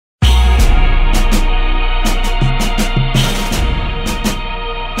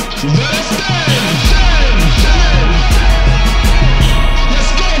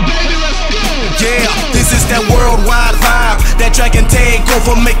Dragon take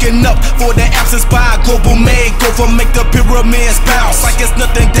over, making up for the absence by global makeover. Make the pyramids bounce like it's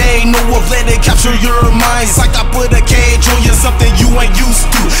nothing they know of. Let it capture your mind. It's like I put a cage on you, something you ain't used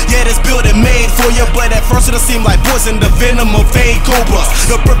to. Yeah, this building made for you, but at first it'll seem like poison, the venom of fake cobras.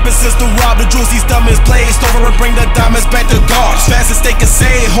 The purpose is to rob the jewels these dummies placed over and bring the diamonds back to God. Fast as they can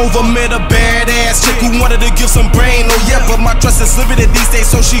say, Hova met a badass chick who wanted to give some brain. Oh yeah, but my trust is limited these days,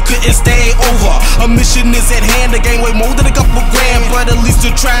 so she couldn't stay over. A mission is at hand, the game way more than a couple grand, but at least to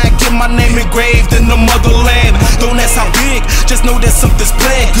try and get my name engraved in the motherland. Don't ask how big, just know that something's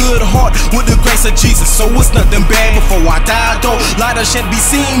planned. Good heart with the grace of Jesus, so it's nothing bad. Before I die though, light of shan't be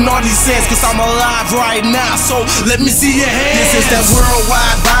seen on these sands, cause I'm alive right now, so let me see your hands. This is that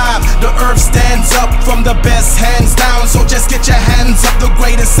worldwide vibe, the earth stands up from the best hands down, so just get your hands up. The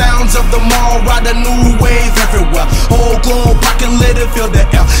greatest sounds of them all, ride a new wave everywhere. Whole globe, I can let it feel the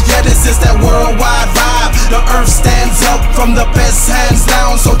air. Yeah, this is that worldwide vibe, the earth stands up from the best hands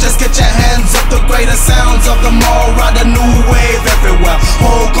down, so just get your hands up. The greatest sounds of them all, ride a new wave everywhere.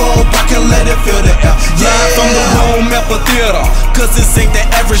 Whole globe, I can let it feel the air. Yeah, from the Rome amphitheater, cause this ain't the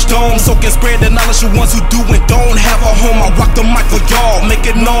average dome, so can spread the knowledge to ones who do and don't have a home. I rock the mic for y'all, make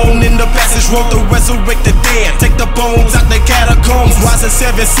it known in the passage road to resurrect the dead. Take the bones out the catacombs, rise the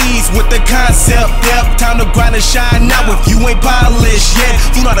 7 seas with the concept depth. Time to grind and shine now if you ain't polished yet.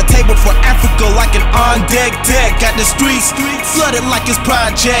 Food on the table for Africa like an on-deck deck. Got the streets flooded like it's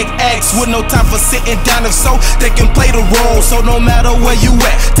Project X, with no time for sitting down. If so, they can play the role, so no matter where you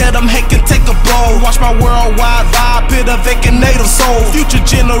at, tell them hey can take a blow. Watch my worldwide vibe, pit of vacant native soul. Future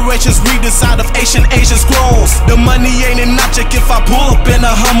generations read inside of Asian scrolls. The money ain't an object if I pull up in a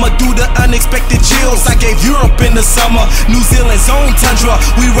Hummer. Do the unexpected chills I gave Europe in the summer. New Zealand's own tundra,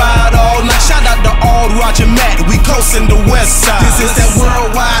 we ride all night. Shout out to all Roger Matt, we coastin' the west side. This is that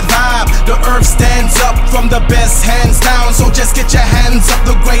worldwide vibe, the earth stands up from the best hands down, so just get your hands up.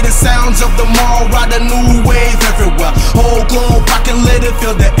 The greatest sounds of them all, ride a new wave everywhere. Whole globe, I can let it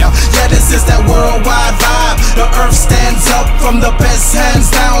feel the air. Yeah, this is that worldwide vibe, the earth stands up from the best hands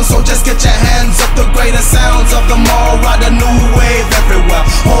down, so just get your hands up. The greatest sounds of them all, ride a new wave everywhere.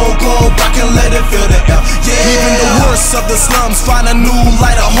 Whole globe, I can let it feel the air. Yeah, even the worst of the slums find a new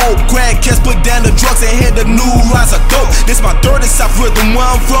light of hope. Greg Kiss put down the drugs and hit the new lines of dope. This my dirty south rhythm where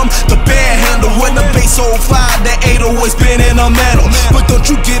I'm from, the panhandle, where the bass so fire, the 808's been in a metal. But don't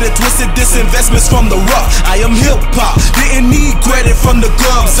you get it twisted, this investment's from the rough. I am hip-hop, didn't need credit from the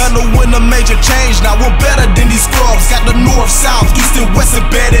gloves. I know when a major change, now we're better than these scrubs. Got the north, south, east and west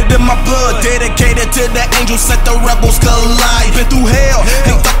embedded in my blood. Dedicated to the angels, let the rebels collide. Been through hell,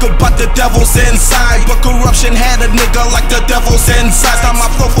 ain't talk about the devil's inside, but corruption had a nigga like the devil's inside. Now my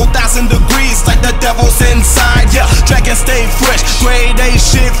flow 4,000 degrees like the devil's inside. Yeah, Dragon stay fresh, grade A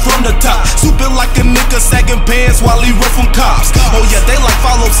shit from the top. Stupid like a nigga sagging pants while he run from cops. Oh yeah, they like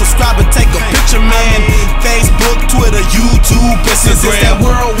follow, subscribe and take a picture, man. Facebook, Twitter, YouTube, Instagram. This is that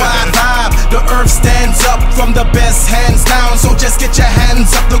worldwide vibe, the earth stands up from the best hands down, so just get your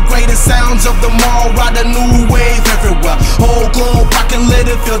hands up. The greatest sounds of them all, ride a new wave everywhere. Whole globe, I can let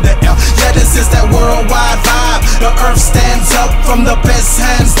it feel the air. Yeah, this is that worldwide vibe, the earth stands up from the best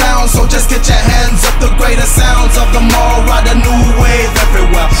hands down, so just get your hands up. The greatest sounds of them all, ride a new wave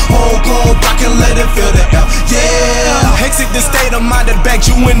everywhere. Whole globe, I can let it feel the air. Yeah, hectic the state of mind that backed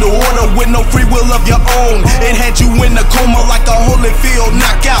you into order with no free will of your own. It had you in a coma like a Holyfield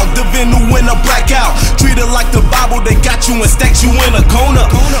knockout, Divinu in a blackout. Treated like the Bible, they got you and stacked you in a corner.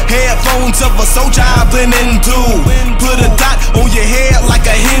 Headphones of a soldier I blend into, put a dot on your head like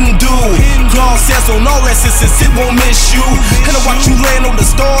a Hindu. Cross says on all that since it won't miss you, and I watch you land on the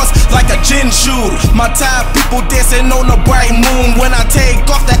stars like a gin shoot. My time people dancing on the bright moon. When I take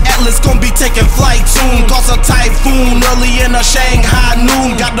off, the Atlas gon' be taking flight soon. Cause a typhoon early in a Shanghai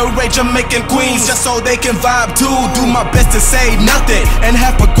noon. Got the rage Jamaican queens just so they can vibe too. Do my best to say nothing and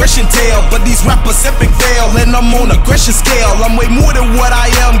have progression tail, but these rappers epic fail and I'm on aggression scale. I'm way more than what I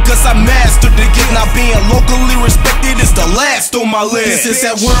am, cause I mastered the game. Not being locally respected is the last on my list. This is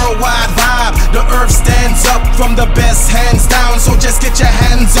that worldwide vibe, the earth stands up from the best hands down, so just get your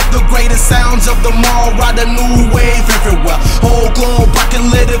hands up. The greatest sounds of them all, ride a new wave everywhere. Whole globe, I can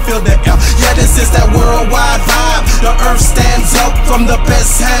let it feel the air. Yeah, this is that worldwide vibe, the earth stands up from the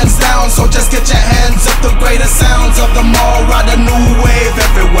best hands down, so just get your hands up. The greatest sounds of them all, ride a new wave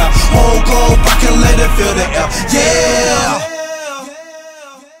everywhere. Whole globe, I can let it feel the air. Yeah.